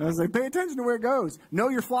 And I was like, pay attention to where it goes. Know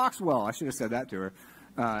your flocks well. I should have said that to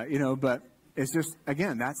her. But it's just,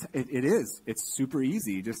 again, it is. It's super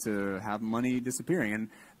easy just to have money disappearing. And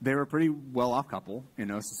they were a pretty well-off couple, so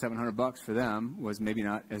 $700 for them was maybe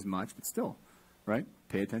not as much, but still, right?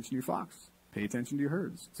 Pay attention to your flocks. Pay attention to your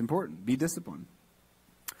herds. It's important. Be disciplined.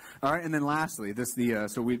 All right, and then lastly,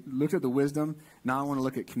 so we looked at the wisdom. Now I want to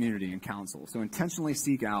look at community and counsel. So intentionally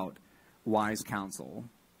seek out wise counsel.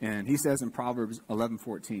 And he says in Proverbs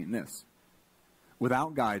 11:14 this,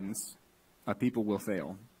 without guidance, a people will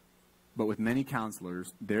fail. But with many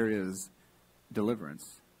counselors, there is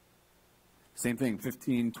deliverance. Same thing,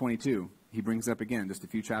 15:22. He brings up again just a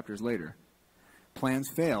few chapters later. Plans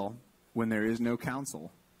fail when there is no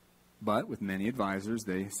counsel, but with many advisors,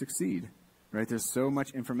 they succeed. Right? There's so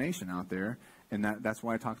much information out there, and that's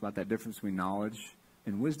why I talked about that difference between knowledge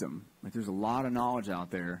and wisdom. Like, there's a lot of knowledge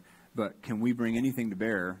out there, but can we bring anything to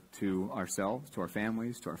bear to ourselves, to our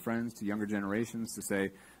families, to our friends, to younger generations to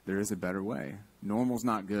say there is a better way? Normal's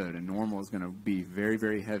not good, and normal is going to be very,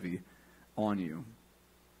 very heavy on you.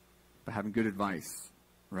 But having good advice,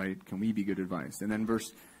 right? Can we be good advice? And then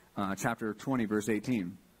chapter 20, verse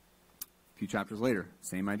 18. A few chapters later,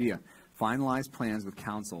 same idea. Finalize plans with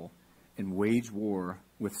counsel and wage war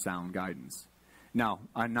with sound guidance. Now,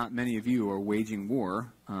 not many of you are waging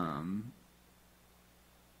war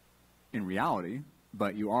in reality,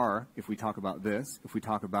 but you are if we talk about this, if we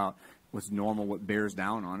talk about what's normal, what bears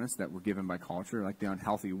down on us that we're given by culture, like the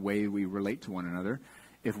unhealthy way we relate to one another.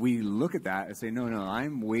 If we look at that and say, no,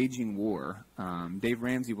 I'm waging war. Dave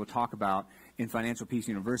Ramsey will talk about in Financial Peace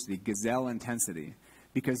University, gazelle intensity.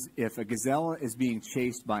 Because if a gazelle is being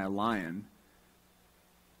chased by a lion,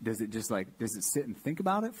 does it sit and think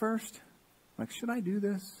about it first? Like, should I do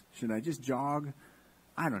this? Should I just jog?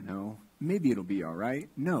 I don't know. Maybe it'll be all right.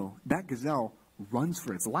 No, that gazelle runs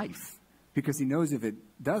for its life because he knows if it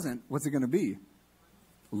doesn't, what's it going to be?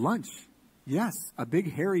 Lunch. Yes, a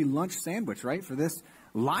big hairy lunch sandwich, right, for this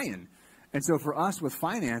lion. And so for us with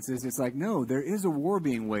finances, it's like, no, there is a war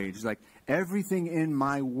being waged. Like, everything in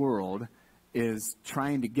my world is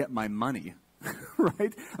trying to get my money.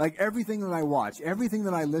 Right? Like, everything that I watch, everything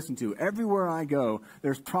that I listen to, everywhere I go,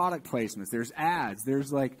 there's product placements, there's ads,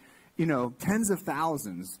 there's tens of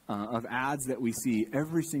thousands of ads that we see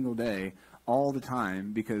every single day, all the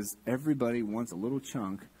time, because everybody wants a little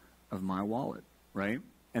chunk of my wallet, right?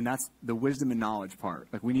 And that's the wisdom and knowledge part.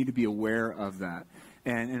 Like, we need to be aware of that.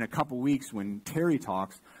 And in a couple weeks when Terry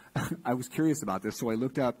talks, I was curious about this, so I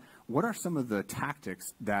looked up what are some of the tactics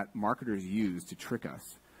that marketers use to trick us.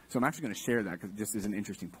 So I'm actually going to share that because this is an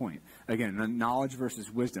interesting point. Again, knowledge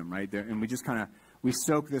versus wisdom, right? And we just we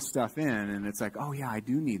soak this stuff in, and it's like, oh yeah, I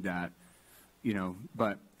do need that,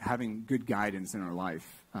 but having good guidance in our life,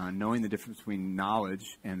 knowing the difference between knowledge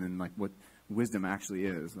and then like what wisdom actually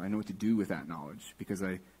is. I know what to do with that knowledge because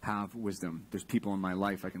I have wisdom. There's people in my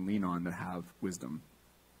life I can lean on that have wisdom.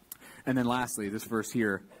 And then lastly, this verse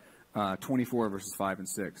here, 24 verses 5 and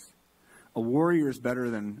 6. A warrior is better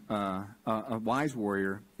than, a wise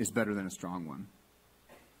warrior is better than a strong one,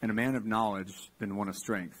 and a man of knowledge than one of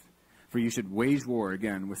strength. For you should wage war,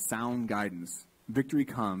 again, with sound guidance. Victory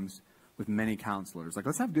comes with many counselors. Like,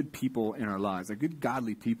 let's have good people in our lives, like good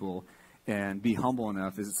godly people, and be humble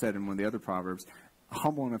enough, as it said in one of the other Proverbs,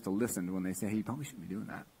 humble enough to listen when they say, hey, you probably shouldn't be doing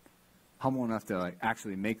that. Humble enough to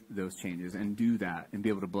actually make those changes and do that and be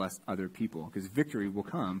able to bless other people, because victory will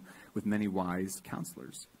come with many wise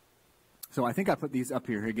counselors. So I think I put these up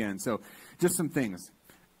here again. So just some things.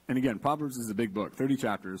 And again, Proverbs is a big book, 30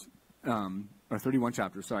 chapters, or 31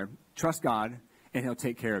 chapters, sorry. Trust God, and he'll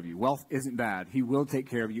take care of you. Wealth isn't bad. He will take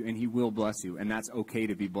care of you, and he will bless you, and that's okay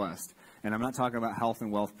to be blessed. And I'm not talking about health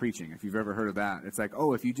and wealth preaching, if you've ever heard of that. It's like,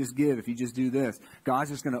 oh, if you just give, if you just do this, God's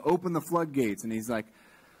just going to open the floodgates. And he's like,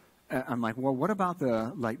 I'm like, well, what about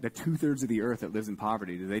the 2/3 of the earth that lives in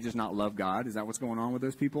poverty? Do they just not love God? Is that what's going on with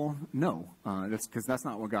those people? No, that's because that's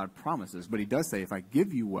not what God promises. But he does say, if I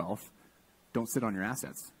give you wealth, don't sit on your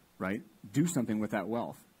assets, right? Do something with that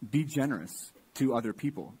wealth. Be generous to other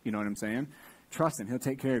people. You know what I'm saying? Trust him. He'll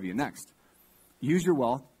take care of you. Next, use your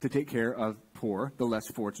wealth to take care of poor, the less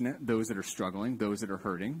fortunate, those that are struggling, those that are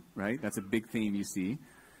hurting, right? That's a big theme you see.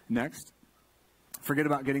 Next, forget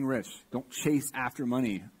about getting rich. Don't chase after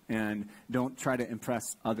money, and don't try to impress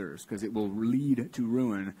others, because it will lead to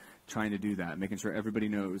ruin trying to do that, making sure everybody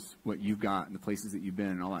knows what you've got and the places that you've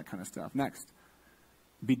been and all that kind of stuff. Next,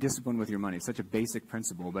 be disciplined with your money. It's such a basic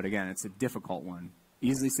principle, but again, it's a difficult one.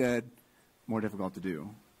 Easily said, more difficult to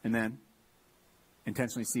do. And then,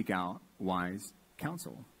 intentionally seek out wise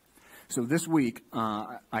counsel. So this week,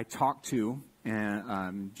 I talked to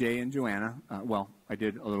Jay and Joanna. I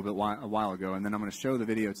did a little bit a while ago, and then I'm going to show the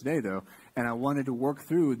video today, though. And I wanted to work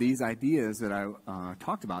through these ideas that I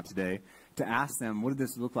talked about today to ask them, what did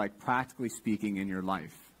this look like, practically speaking, in your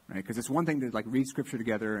life? Right? Because it's one thing to read Scripture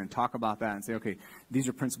together and talk about that and say, okay, these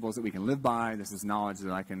are principles that we can live by. This is knowledge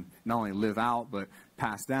that I can not only live out, but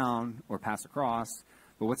pass down or pass across.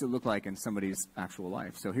 But what's it look like in somebody's actual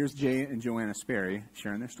life? So here's Jay and Joanna Sperry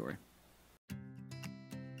sharing their story.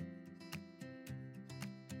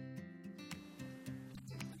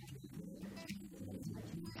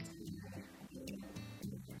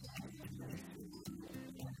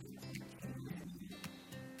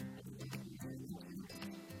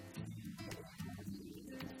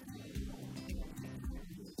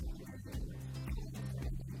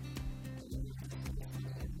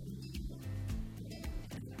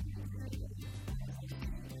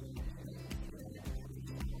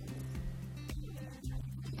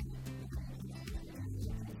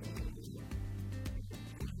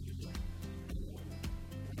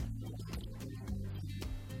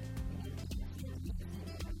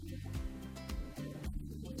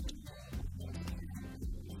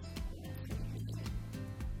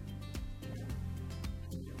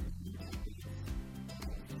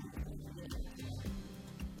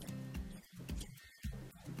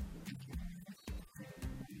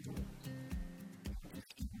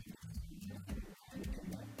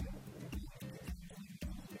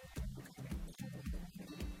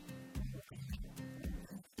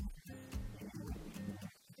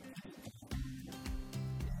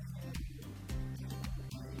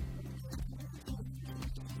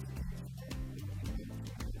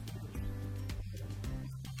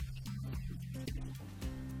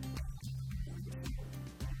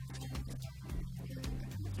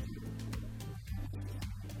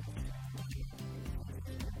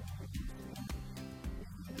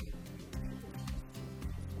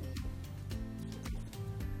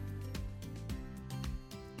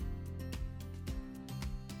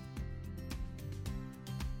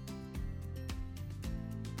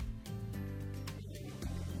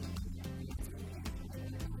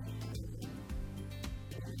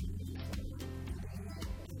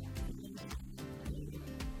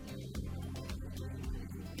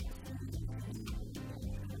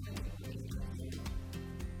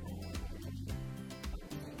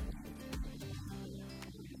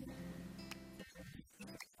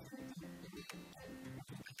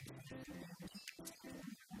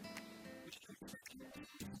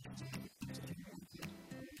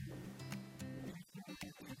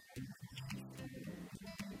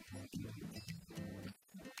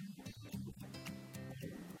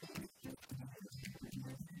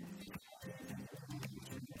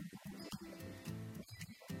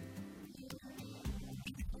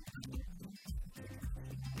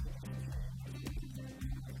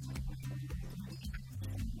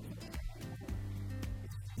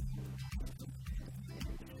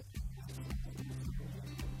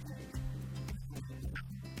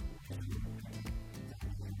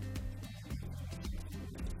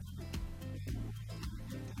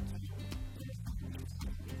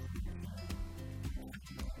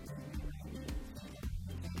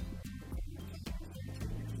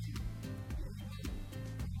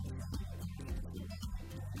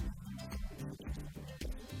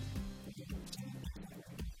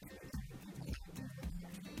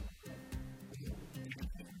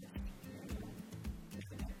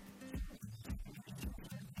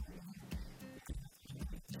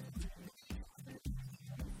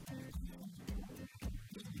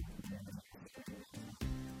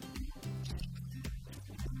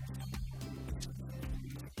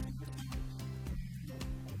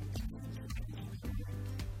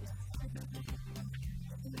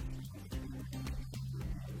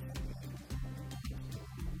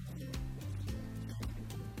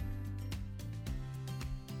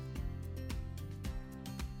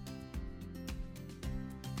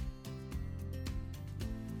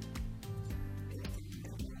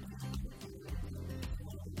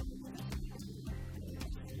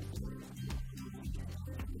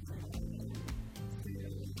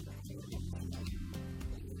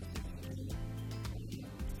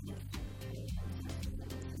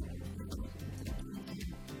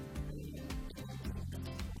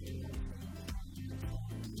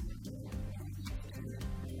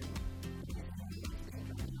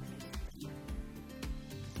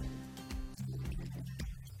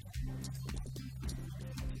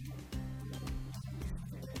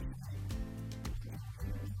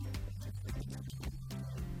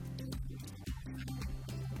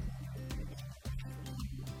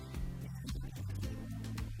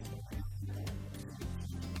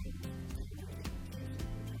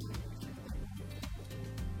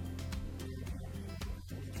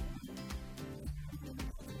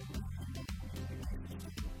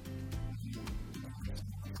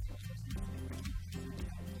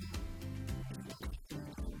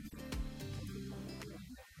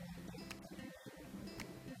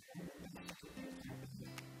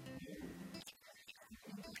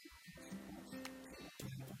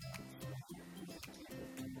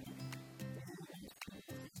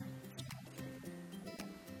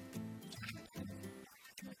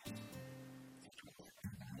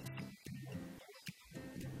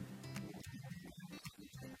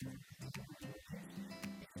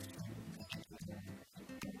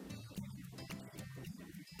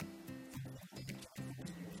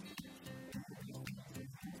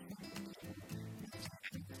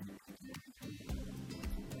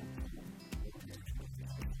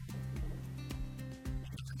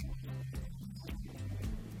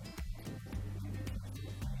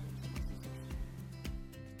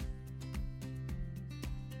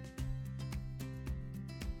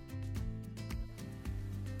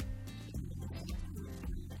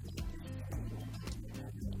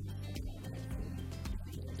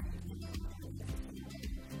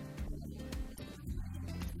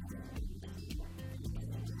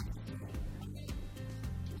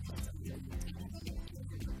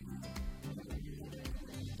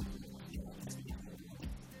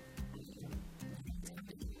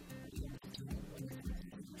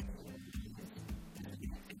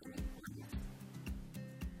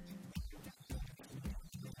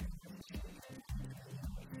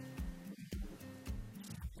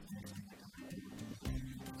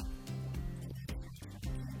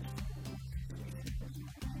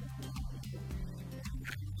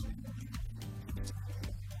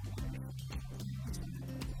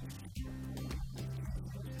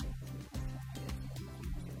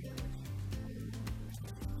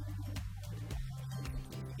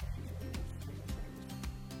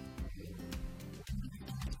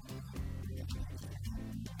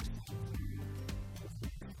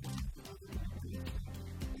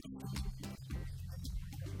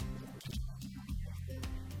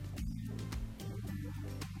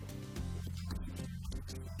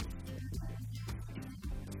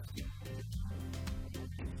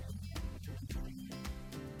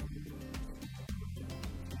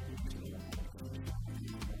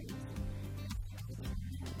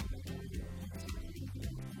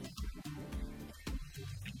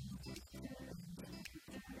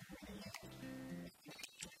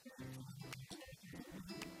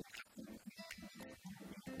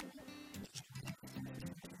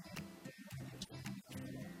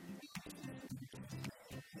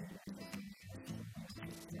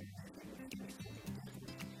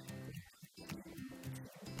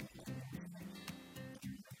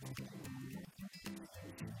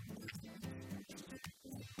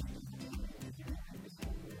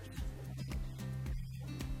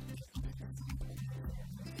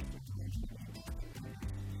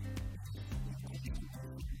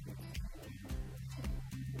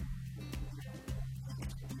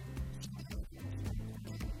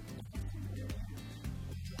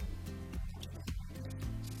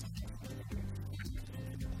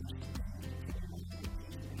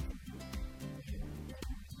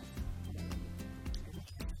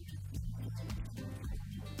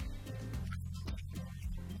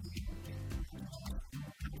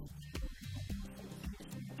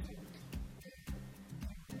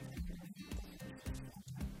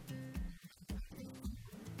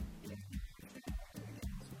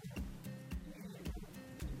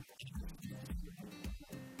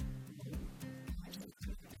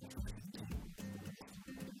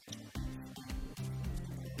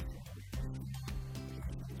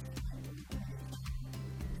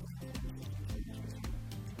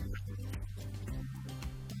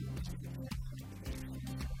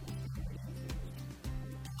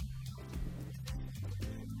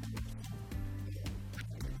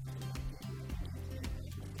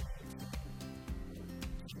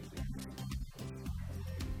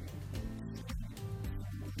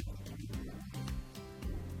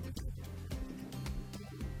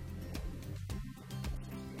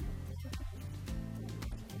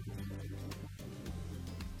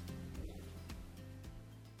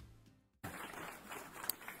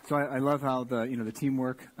 So I love how the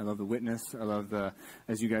teamwork. I love the witness. I love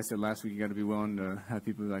as you guys said last week, you got to be willing to have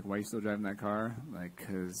people be like, why are you still driving that car? Like,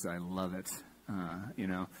 because I love it.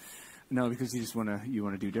 No, because you want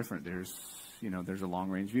to do different. There's a long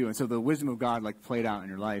range view. And so the wisdom of God played out in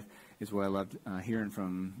your life is what I loved hearing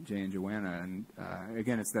from Jay and Joanna. And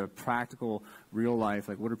again, it's the practical, real life,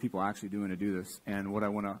 what are people actually doing to do this? And what I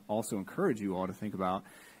want to also encourage you all to think about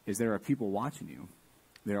is there are people watching you.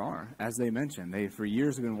 There are. As they mentioned, they for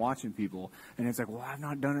years have been watching people. And it's well, I've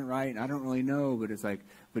not done it right. I don't really know. But it's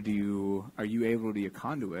but are you able to be a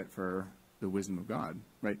conduit for the wisdom of God?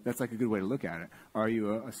 Right? That's a good way to look at it. Are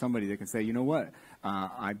you somebody that can say, you know what?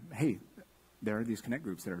 Hey, there are these connect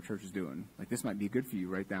groups that our church is doing. This might be good for you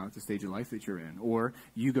right now at the stage of life that you're in. Or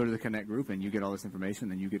you go to the connect group and you get all this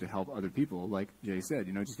information, and you get to help other people, like Jay said,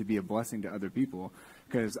 just to be a blessing to other people.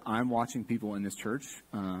 Because I'm watching people in this church,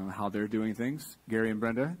 how they're doing things. Gary and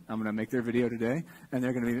Brenda, I'm going to make their video today, and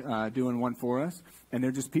they're going to be doing one for us. And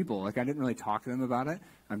they're just people. I didn't really talk to them about it.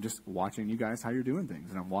 I'm just watching you guys how you're doing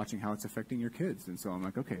things, and I'm watching how it's affecting your kids. And so I'm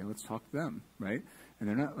okay, let's talk to them, right? And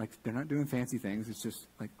they're not doing fancy things. It's just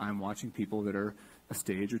I'm watching people that are a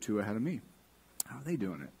stage or two ahead of me. How are they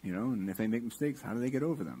doing it? And if they make mistakes, how do they get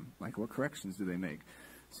over them? What corrections do they make?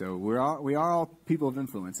 So we are all people of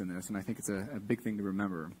influence in this, and I think it's a big thing to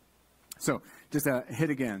remember. So just a hit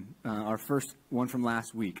again, our first one from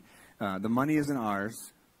last week. The money isn't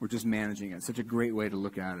ours. We're just managing it. Such a great way to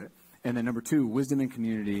look at it. And then number 2, wisdom and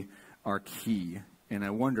community are key. And I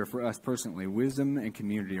wonder for us personally, wisdom and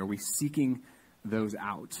community, are we seeking those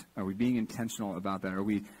out? Are we being intentional about that? Are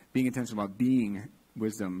we being intentional about being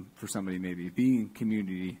wisdom for somebody, maybe being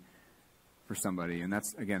community for somebody? And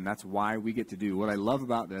that's why we get to do what I love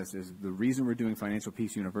about this is the reason we're doing Financial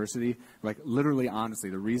Peace University, literally, honestly,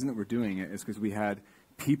 the reason that we're doing it is because we had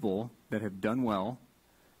people that have done well,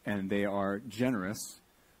 and they are generous,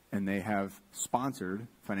 and they have sponsored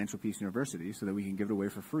Financial Peace University so that we can give it away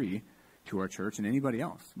for free to our church and anybody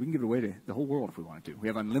else. We can give it away to the whole world if we wanted to. We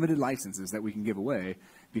have unlimited licenses that we can give away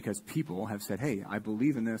because people have said, hey, I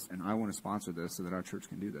believe in this and I want to sponsor this so that our church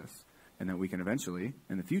can do this. And that we can eventually,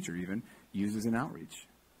 in the future even, use as an outreach.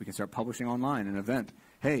 We can start publishing online an event.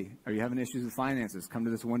 Hey, are you having issues with finances? Come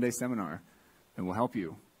to this one-day seminar and we'll help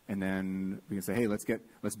you. And then we can say, hey, let's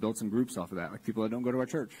build some groups off of that. People that don't go to our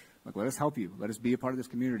church. Let us help you. Let us be a part of this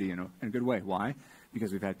community in a good way. Why?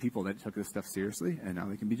 Because we've had people that took this stuff seriously, and now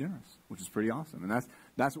they can be generous, which is pretty awesome. And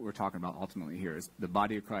that's what we're talking about ultimately here is the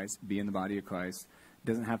body of Christ, being the body of Christ. It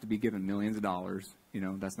doesn't have to be given millions of dollars.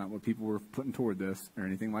 That's not what people were putting toward this or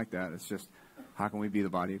anything like that. It's just how can we be the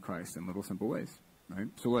body of Christ in little simple ways, right?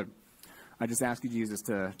 So Lord, I just ask you, Jesus,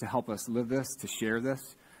 to help us live this, to share this,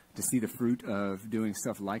 to see the fruit of doing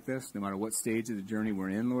stuff like this, no matter what stage of the journey we're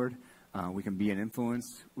in, Lord. We can be an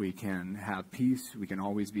influence. We can have peace. We can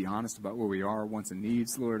always be honest about where we are, wants and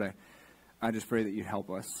needs. Lord, I just pray that you help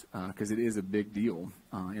us because it is a big deal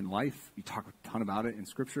in life. You talk a ton about it in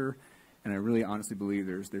Scripture, and I really honestly believe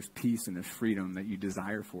there's peace and there's freedom that you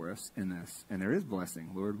desire for us in this. And there is blessing,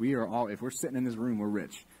 Lord. We are all, if we're sitting in this room, we're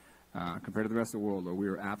rich. Compared to the rest of the world, Lord, we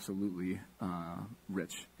are absolutely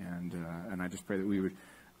rich. And I just pray that we would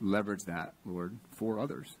leverage that, Lord, for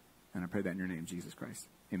others. And I pray that in your name, Jesus Christ.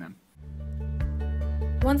 Amen.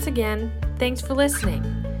 Once again, thanks for listening.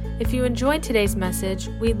 If you enjoyed today's message,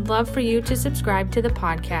 we'd love for you to subscribe to the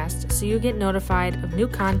podcast so you get notified of new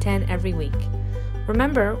content every week.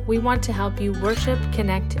 Remember, we want to help you worship,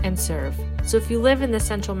 connect, and serve. So if you live in the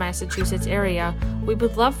central Massachusetts area, we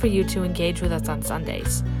would love for you to engage with us on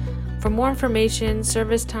Sundays. For more information,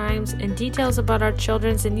 service times, and details about our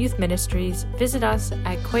children's and youth ministries, visit us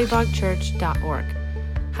at quaybogchurch.org.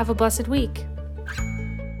 Have a blessed week.